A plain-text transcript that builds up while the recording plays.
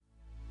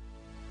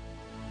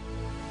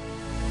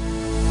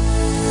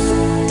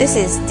This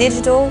is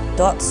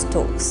DigitalDots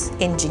Talks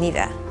in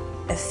Geneva,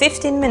 a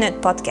 15-minute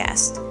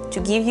podcast to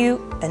give you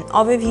an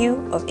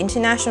overview of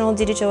international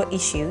digital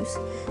issues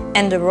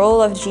and the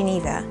role of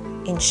Geneva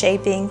in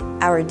shaping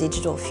our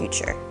digital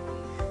future.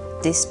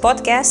 This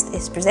podcast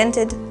is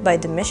presented by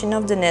the Mission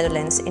of the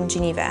Netherlands in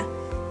Geneva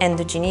and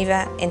the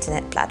Geneva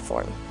Internet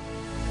Platform.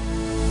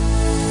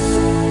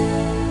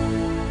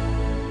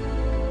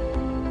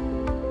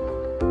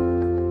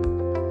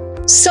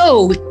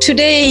 So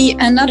today,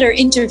 another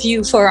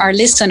interview for our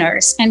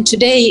listeners. And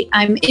today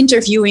I'm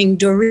interviewing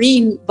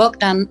Doreen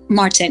Bogdan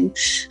Martin.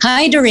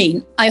 Hi,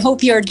 Doreen. I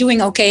hope you're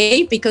doing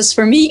okay, because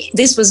for me,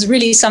 this was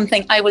really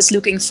something I was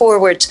looking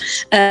forward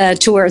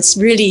towards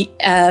really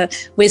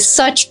with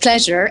such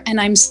pleasure. And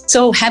I'm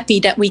so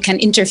happy that we can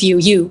interview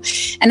you.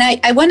 And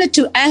I wanted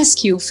to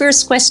ask you,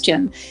 first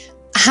question,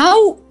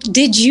 how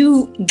did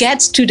you get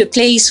to the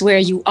place where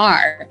you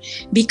are?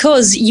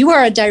 Because you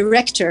are a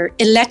director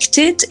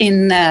elected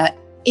in the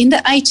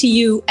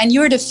ITU, and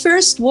you're the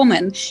first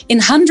woman in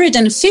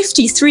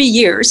 153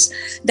 years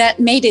that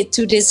made it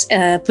to this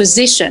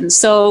position.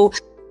 So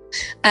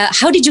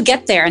how did you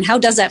get there, and how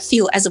does that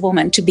feel as a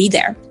woman to be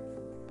there?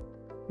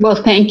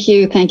 Well, thank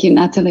you,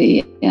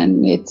 Natalie,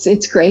 and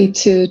it's great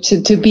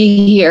to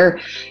be here.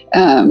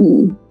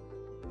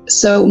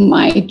 So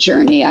my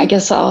journey, I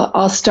guess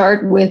I'll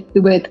start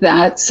with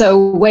that.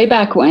 So way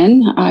back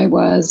when I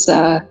was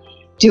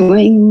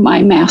doing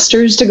my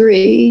master's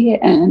degree,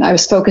 and I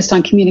was focused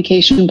on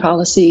communication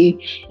policy,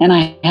 and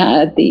I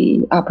had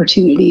the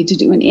opportunity to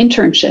do an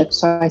internship.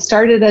 So I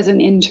started as an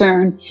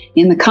intern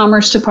in the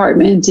Commerce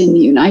Department in the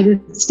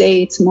United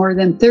States more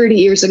than 30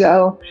 years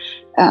ago.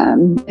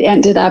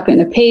 Ended up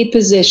in a paid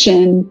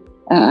position,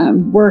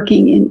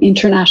 working in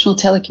international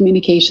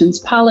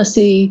telecommunications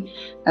policy,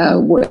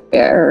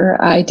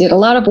 where I did a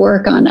lot of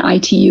work on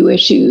ITU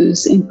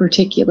issues, in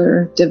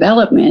particular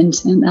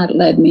development, and that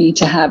led me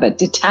to have a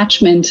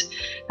detachment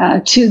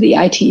to the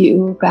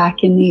ITU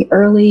back in the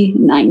early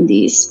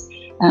 90s.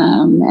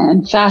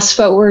 And fast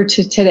forward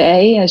to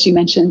today, as you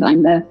mentioned,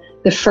 I'm the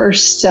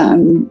first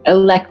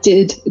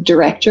elected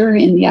director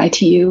in the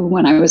ITU.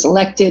 When I was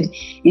elected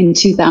in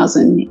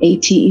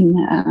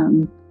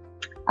 2018,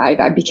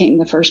 I became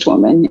the first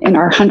woman in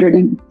our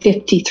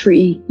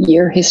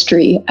 153-year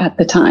history at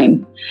the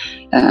time.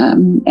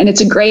 And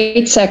it's a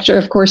great sector,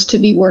 of course, to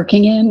be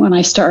working in. When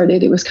I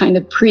started, it was kind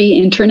of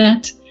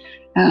pre-internet.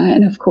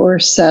 And of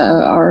course,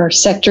 our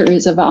sector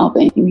is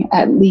evolving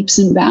at leaps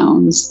and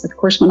bounds. Of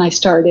course, when I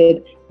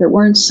started, there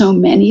weren't so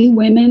many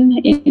women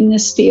in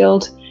this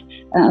field,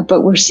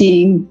 but we're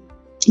seeing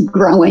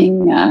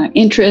growing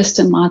interest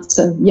and lots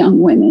of young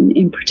women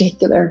in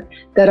particular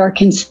that are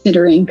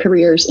considering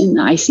careers in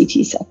the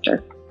ICT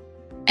sector.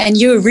 And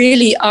you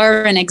really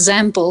are an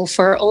example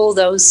for all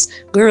those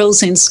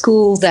girls in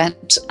school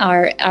that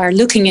are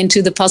looking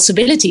into the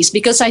possibilities,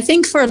 because I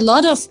think for a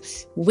lot of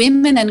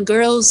women and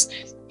girls,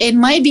 it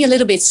might be a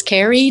little bit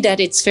scary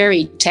that it's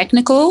very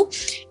technical.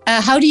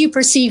 How do you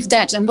perceive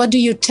that? And what do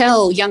you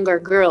tell younger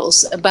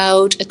girls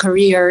about a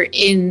career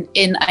in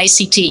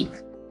ICT?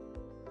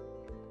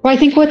 Well, I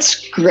think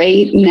what's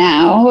great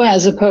now,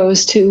 as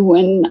opposed to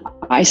when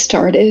I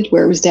started,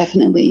 where it was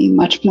definitely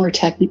much more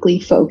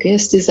technically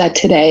focused, is that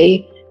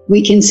today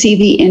we can see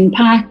the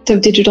impact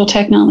of digital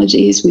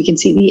technologies. We can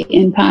see the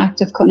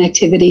impact of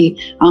connectivity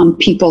on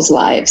people's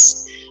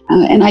lives.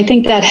 And I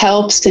think that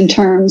helps in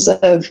terms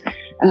of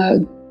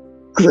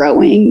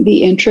growing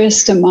the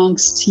interest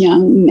amongst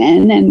young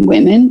men and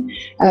women,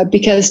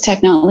 because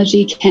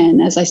technology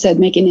can, as I said,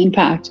 make an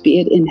impact, be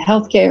it in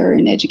healthcare,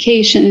 in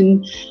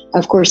education,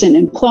 of course, in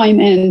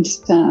employment.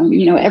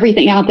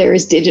 Everything out there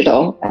is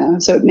digital,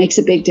 so it makes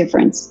a big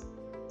difference.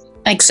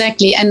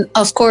 Exactly. And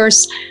of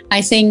course,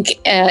 I think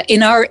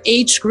in our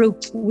age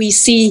group, we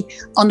see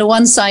on the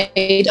one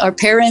side our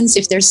parents,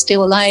 if they're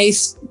still alive,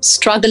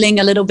 struggling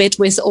a little bit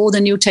with all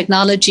the new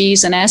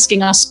technologies and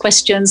asking us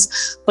questions.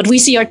 But we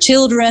see our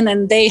children,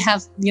 and they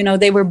have,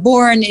 they were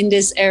born in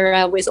this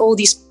era with all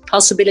these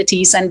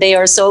possibilities, and they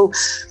are so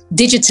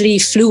digitally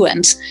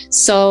fluent.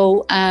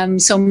 So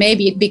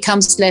maybe it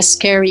becomes less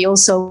scary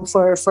also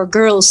for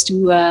girls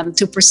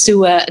to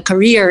pursue a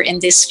career in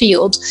this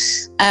field.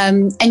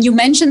 And you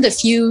mentioned a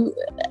few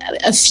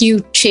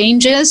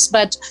changes,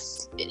 but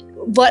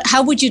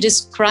how would you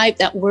describe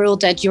that world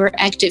that you're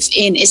active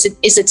in? Is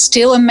it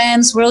still a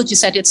man's world? You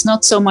said it's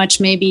not so much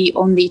maybe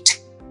only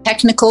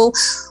technical.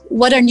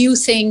 What are new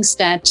things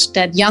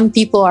that young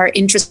people are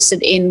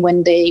interested in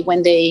when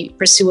they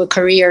pursue a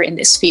career in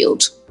this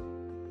field?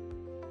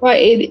 Well,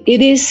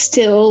 it is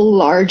still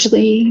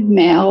largely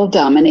male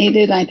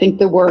dominated. I think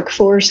the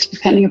workforce,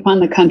 depending upon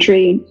the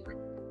country,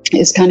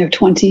 is kind of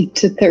 20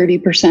 to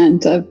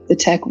 30% of the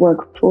tech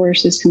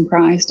workforce is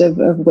comprised of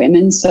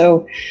women.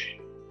 So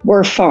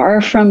we're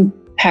far from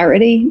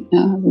parity.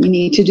 We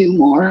need to do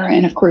more.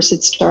 And of course,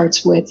 it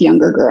starts with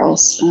younger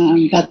girls.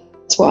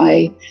 That's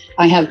why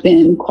I have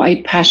been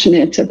quite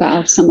passionate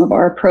about some of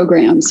our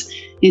programs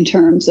in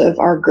terms of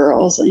our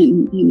girls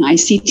in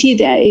ICT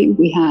Day.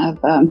 We have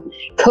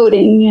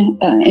coding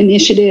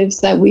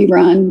initiatives that we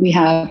run. We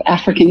have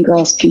African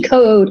Girls Can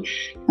Code,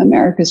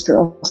 America's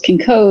Girls Can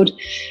Code.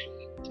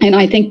 And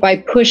I think by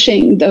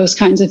pushing those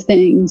kinds of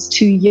things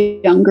to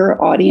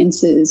younger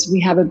audiences,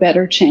 we have a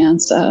better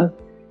chance of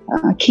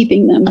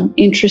keeping them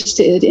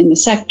interested in the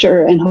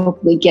sector and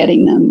hopefully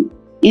getting them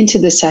into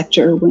the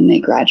sector when they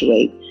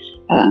graduate.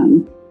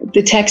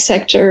 The tech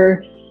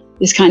sector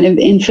is kind of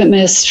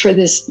infamous for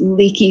this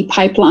leaky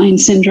pipeline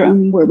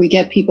syndrome where we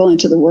get people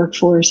into the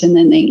workforce and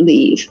then they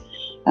leave.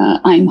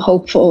 I'm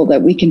hopeful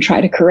that we can try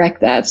to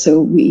correct that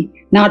so we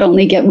not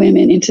only get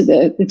women into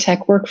the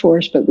tech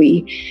workforce, but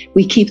we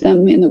keep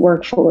them in the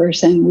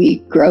workforce and we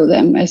grow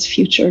them as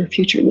future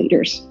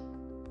leaders.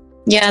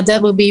 Yeah,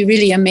 that would be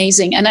really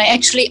amazing. And I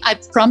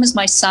promised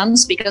my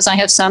sons, because I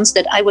have sons,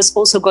 that I was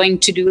also going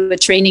to do a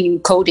training in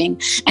coding.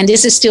 And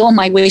this is still on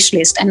my wish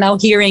list. And now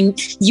hearing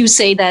you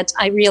say that,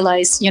 I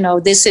realize,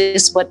 this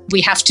is what we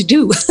have to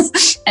do.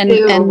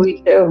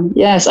 We do.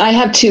 Yes, I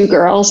have 2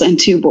 girls and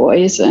 2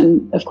 boys.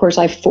 And of course,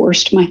 I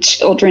forced my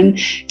children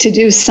to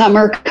do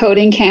summer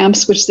coding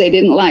camps, which they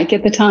didn't like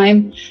at the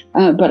time.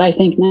 But I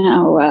think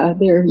now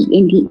they're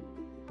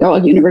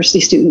all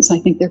university students. I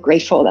think they're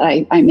grateful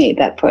that I made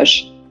that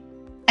push.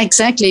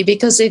 Exactly,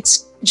 because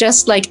it's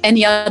just like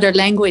any other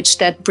language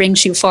that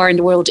brings you far in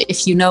the world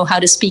if you know how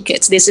to speak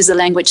it. This is a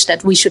language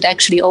that we should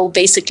actually all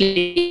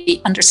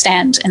basically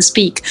understand and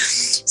speak.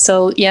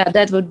 So yeah,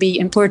 that would be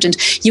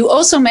important. You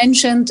also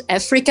mentioned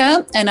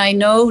Africa, and I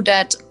know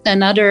that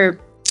another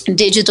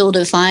digital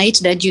divide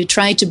that you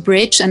try to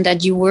bridge and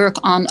that you work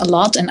on a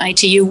lot, and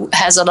ITU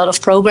has a lot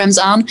of programs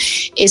on,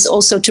 is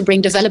also to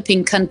bring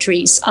developing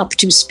countries up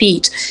to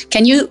speed.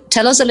 Can you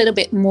tell us a little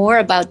bit more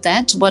about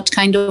that? What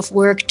kind of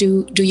work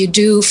do you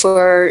do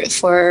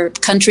for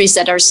countries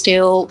that are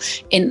still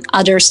in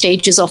other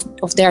stages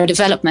of their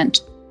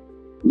development?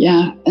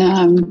 Yeah,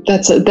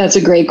 that's a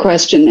great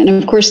question. And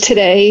of course,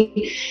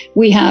 today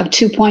we have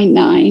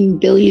 2.9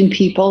 billion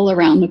people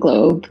around the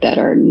globe that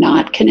are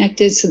not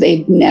connected. So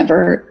they've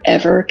never,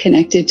 ever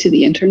connected to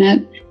the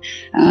internet.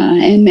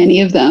 And many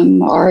of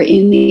them are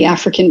in the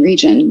African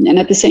region. And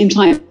at the same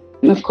time,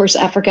 of course,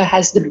 Africa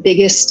has the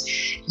biggest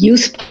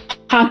youth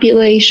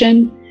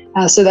population.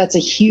 So that's a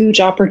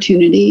huge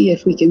opportunity.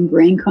 If we can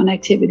bring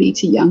connectivity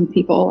to young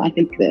people, I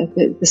think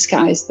the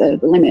sky's the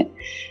limit.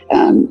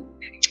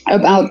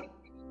 About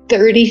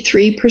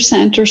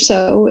 33% or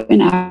so in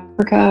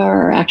Africa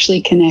are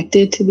actually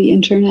connected to the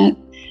internet.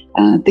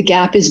 The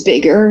gap is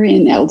bigger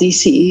in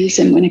LDCs.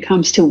 And when it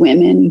comes to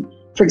women,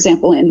 for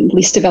example, in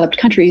least developed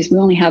countries, we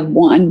only have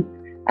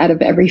 1 out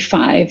of every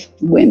 5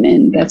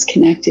 women that's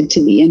connected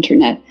to the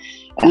internet.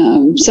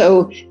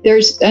 So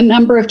there's a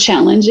number of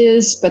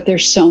challenges, but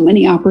there's so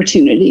many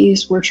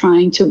opportunities. We're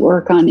trying to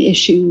work on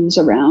issues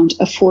around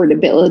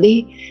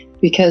affordability,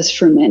 because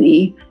for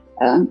many,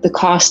 the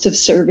cost of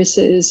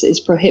services is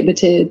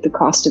prohibited. The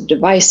cost of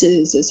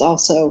devices is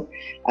also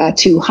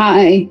too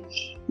high.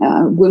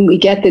 When we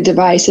get the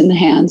device in the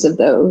hands of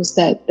those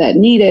that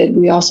need it,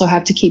 we also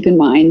have to keep in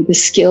mind the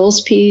skills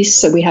piece.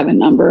 So we have a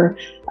number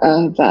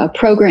of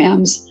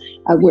programs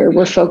where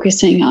we're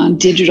focusing on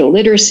digital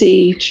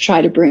literacy to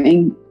try to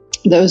bring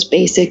those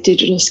basic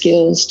digital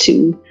skills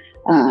to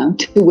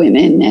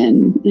women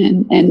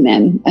and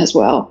men as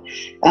well.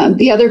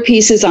 The other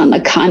piece is on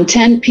the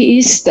content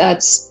piece.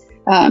 That's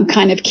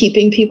kind of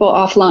keeping people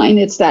offline.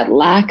 It's that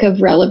lack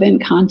of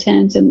relevant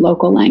content in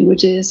local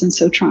languages. And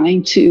so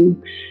trying to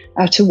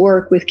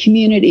work with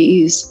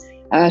communities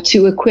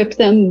to equip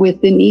them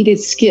with the needed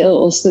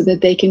skills so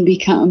that they can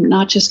become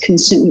not just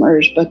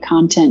consumers, but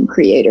content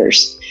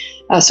creators.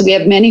 So we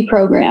have many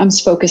programs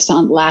focused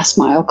on last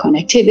mile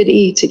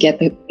connectivity to get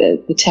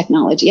the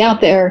technology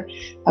out there.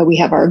 We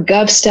have our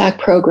GovStack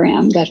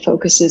program that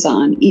focuses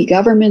on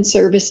e-government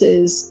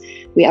services.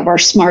 We have our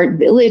Smart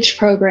Village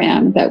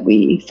program that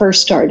we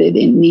first started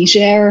in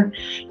Niger.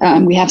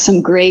 We have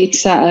some great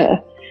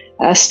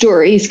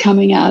stories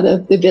coming out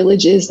of the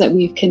villages that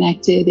we've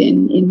connected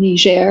in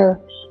Niger.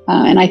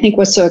 And I think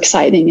what's so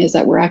exciting is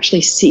that we're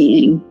actually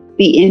seeing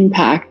the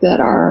impact that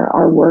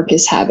our work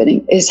is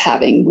having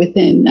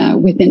within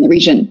the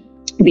region.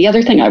 The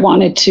other thing I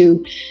wanted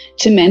to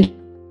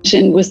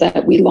mention was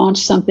that we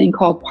launched something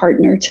called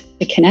Partner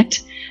to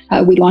Connect.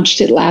 We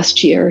launched it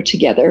last year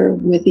together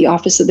with the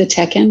Office of the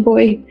Tech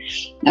Envoy.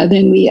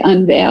 Then we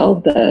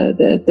unveiled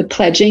the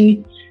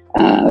pledging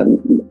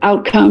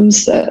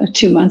outcomes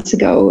 2 months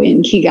ago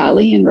in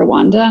Kigali in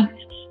Rwanda.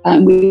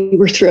 We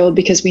were thrilled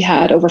because we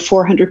had over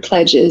 400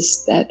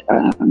 pledges that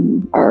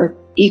are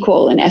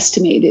equal an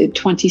estimated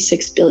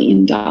 $26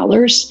 billion.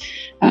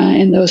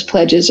 And those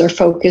pledges are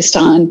focused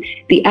on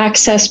the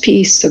access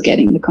piece, so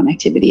getting the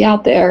connectivity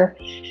out there,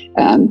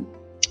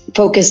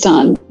 focused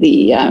on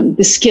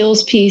the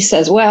skills piece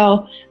as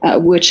well,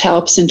 which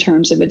helps in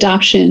terms of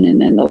adoption.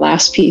 And then the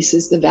last piece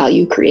is the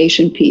value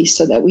creation piece,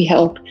 so that we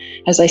help,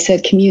 as I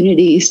said,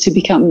 communities to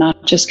become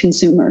not just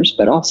consumers,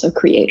 but also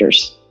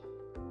creators.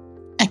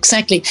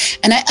 Exactly.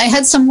 And I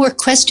had some more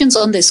questions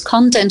on this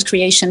content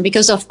creation,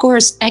 because of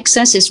course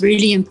access is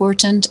really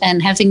important,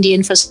 and having the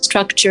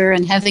infrastructure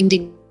and having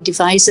the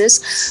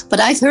devices. But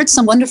I've heard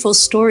some wonderful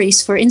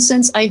stories. For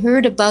instance, I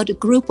heard about a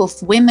group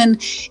of women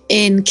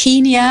in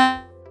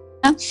Kenya.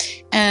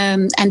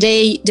 And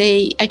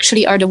they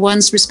actually are the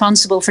ones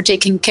responsible for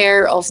taking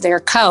care of their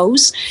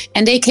cows,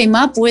 and they came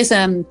up with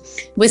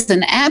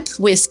an app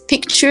with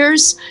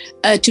pictures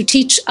to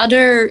teach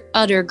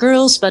other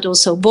girls, but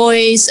also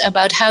boys,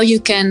 about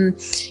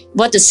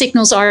what the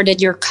signals are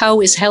that your cow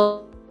is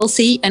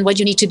healthy, and what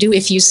you need to do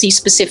if you see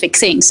specific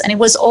things. And it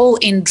was all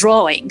in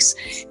drawings,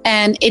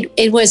 and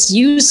it was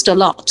used a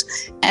lot.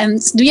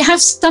 And do you have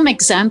some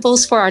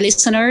examples for our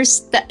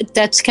listeners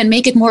that can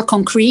make it more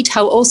concrete,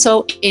 how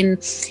also in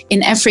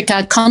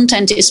Africa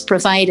content is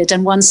provided,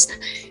 and once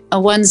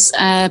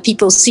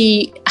people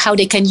see how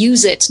they can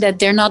use it, that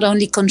they're not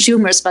only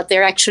consumers, but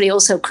they're actually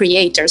also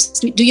creators?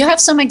 Do you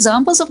have some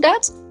examples of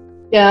that?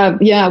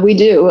 Yeah, we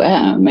do.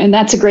 And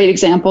that's a great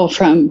example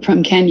from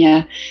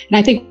Kenya. And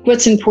I think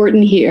what's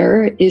important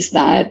here is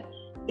that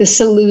the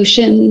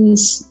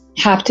solutions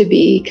have to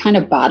be kind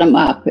of bottom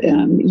up.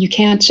 You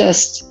can't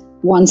just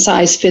one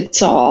size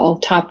fits all,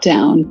 top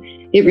down.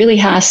 It really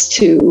has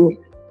to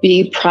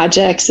be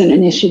projects and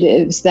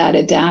initiatives that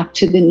adapt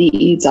to the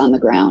needs on the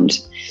ground.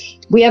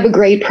 We have a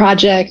great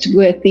project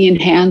with the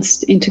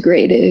Enhanced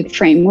Integrated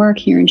Framework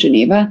here in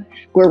Geneva,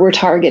 where we're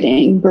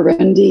targeting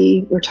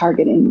Burundi, we're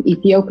targeting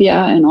Ethiopia,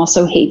 and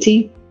also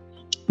Haiti,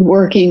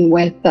 working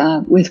with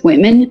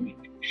women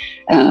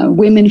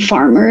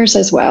farmers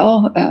as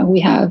well. We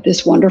have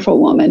this wonderful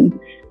woman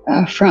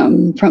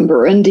from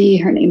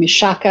Burundi. Her name is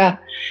Shaka,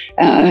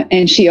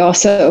 and she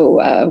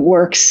also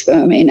works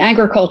in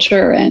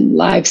agriculture and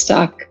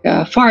livestock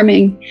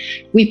farming.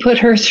 We put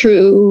her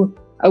through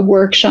a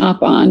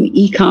workshop on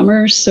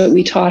e-commerce, so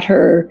we taught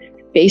her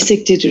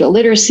basic digital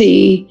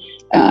literacy.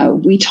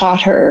 We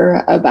taught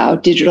her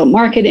about digital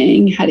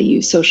marketing, how to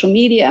use social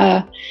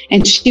media,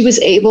 and she was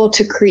able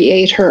to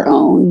create her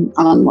own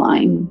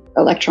online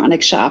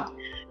electronic shop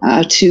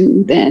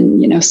to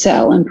then,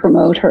 sell and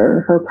promote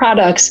her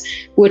products,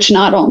 which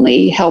not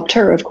only helped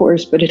her, of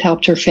course, but it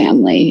helped her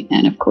family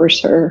and, of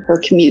course,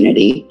 her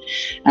community.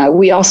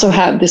 We also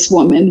have this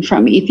woman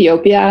from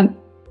Ethiopia,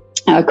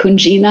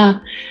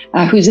 Kunjina,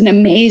 who's an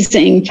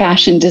amazing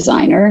fashion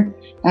designer.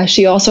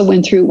 She also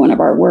went through one of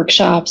our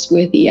workshops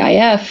with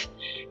EIF.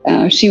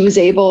 She was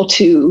able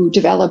to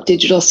develop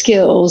digital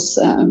skills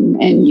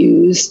and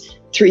use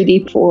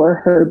 3D for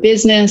her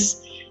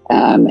business,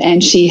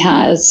 and she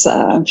has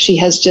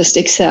just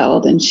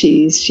excelled, and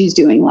she's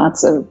doing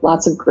lots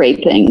of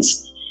great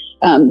things.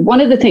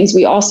 One of the things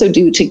we also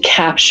do to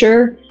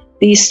capture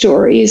these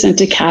stories and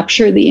to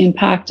capture the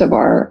impact of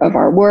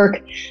our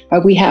work,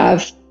 we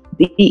have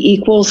the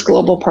Equals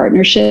Global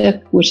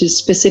Partnership, which is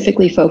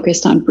specifically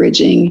focused on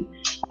bridging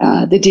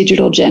the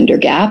digital gender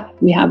gap.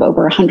 We have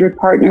over 100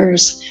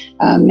 partners,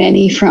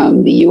 many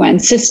from the UN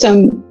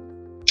system,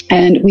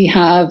 and we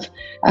have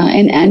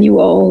an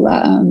annual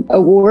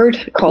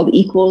award called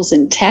Equals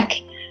in Tech,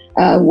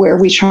 where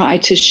we try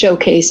to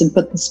showcase and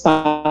put the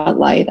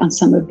spotlight on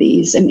some of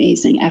these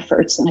amazing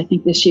efforts. And I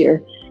think this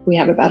year we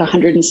have about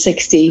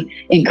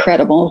 160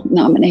 incredible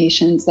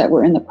nominations that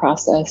we're in the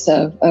process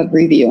of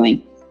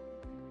reviewing.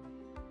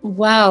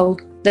 Wow,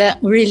 that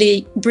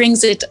really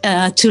brings it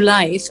to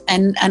life,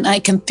 and I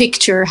can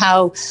picture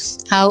how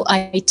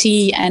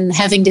IT and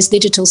having these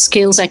digital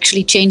skills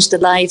actually change the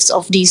lives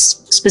of these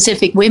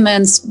specific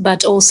women,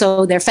 but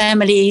also their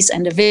families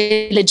and the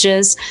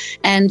villages.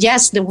 And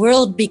yes, the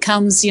world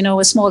becomes,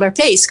 a smaller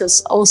place, because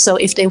also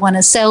if they want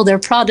to sell their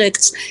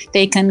products,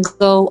 they can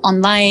go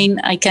online.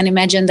 I can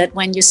imagine that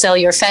when you sell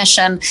your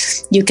fashion,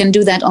 you can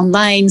do that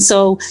online.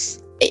 So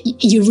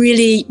you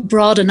really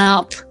broaden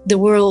up the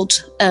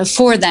world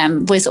for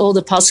them with all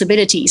the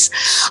possibilities.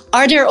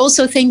 Are there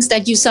also things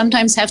that you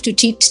sometimes have to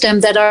teach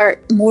them that are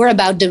more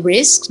about the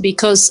risks?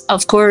 Because,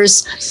 of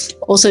course,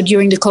 also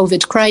during the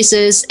COVID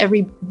crisis,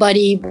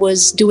 everybody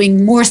was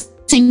doing more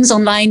things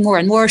online, more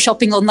and more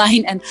shopping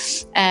online,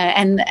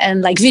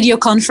 and like video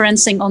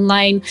conferencing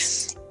online.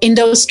 In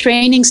those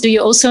trainings, do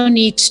you also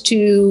need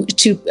to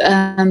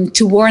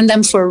warn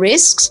them for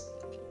risks?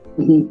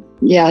 Mm-hmm.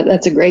 Yeah,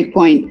 that's a great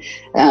point.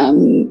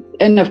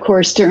 And of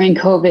course, during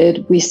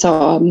COVID, we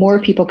saw more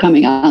people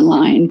coming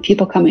online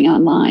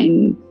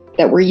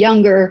that were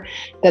younger,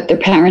 that their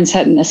parents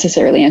hadn't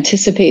necessarily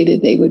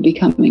anticipated they would be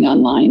coming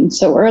online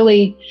so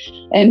early.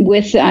 And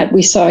with that,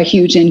 we saw a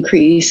huge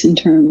increase in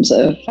terms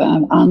of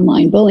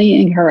online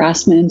bullying,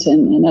 harassment,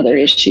 and other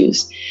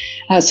issues.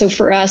 So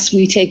for us,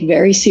 we take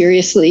very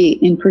seriously,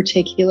 in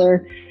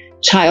particular,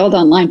 child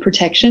online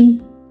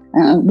protection.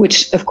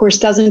 Which, of course,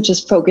 doesn't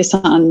just focus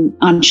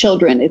on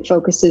children. It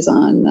focuses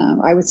on,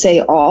 I would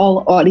say,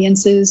 all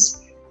audiences.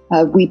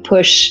 We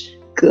push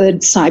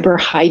good cyber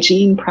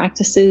hygiene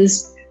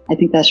practices. I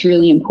think that's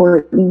really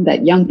important,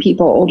 that young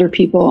people, older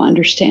people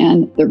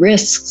understand the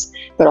risks,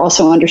 but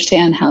also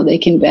understand how they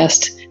can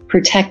best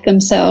protect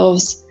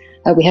themselves.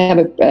 We have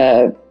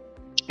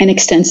an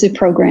extensive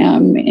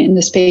program in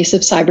the space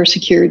of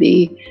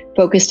cybersecurity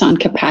focused on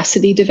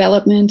capacity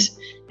development.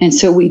 And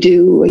so we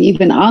do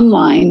even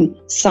online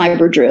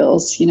cyber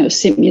drills,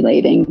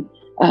 simulating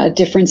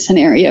different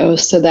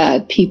scenarios so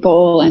that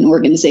people and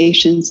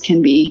organizations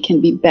can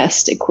be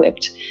best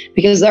equipped,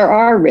 because there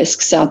are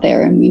risks out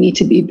there and we need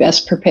to be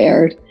best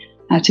prepared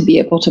to be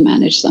able to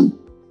manage them.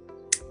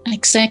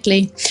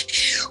 Exactly.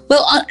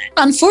 Well,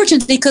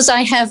 unfortunately, because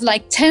I have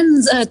like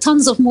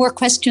tons of more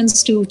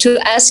questions to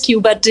ask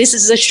you, but this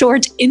is a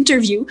short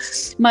interview.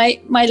 My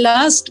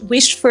last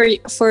wish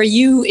for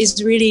you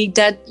is really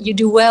that you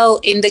do well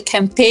in the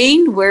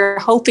campaign. We're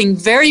hoping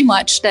very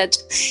much that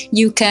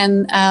you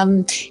can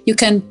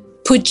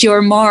put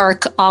your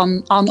mark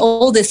on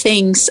all the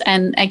things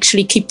and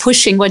actually keep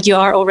pushing what you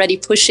are already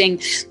pushing,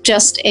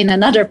 just in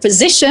another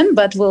position.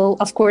 But we'll,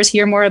 of course,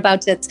 hear more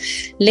about that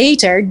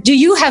later. Do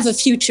you have a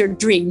future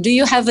dream? Do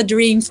you have a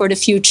dream for the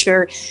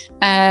future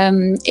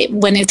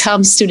when it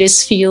comes to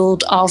this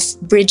field of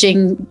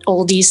bridging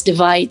all these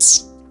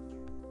divides?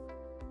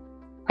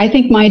 I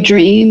think my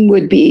dream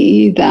would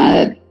be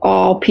that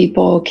all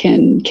people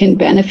can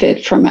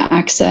benefit from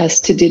access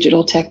to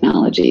digital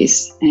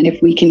technologies. And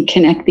if we can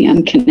connect the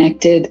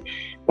unconnected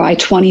by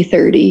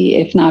 2030,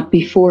 if not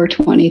before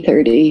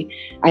 2030,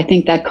 I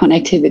think that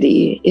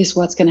connectivity is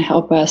what's going to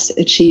help us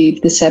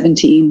achieve the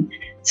 17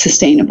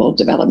 Sustainable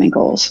Development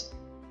Goals.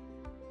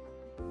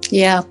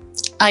 Yeah,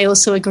 I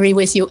also agree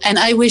with you. And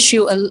I wish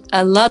you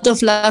a lot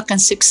of luck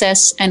and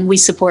success, and we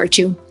support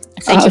you.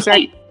 Thank you for the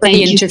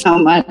interview. Thank you so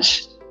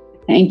much.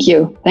 Thank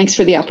you. Thanks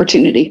for the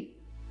opportunity.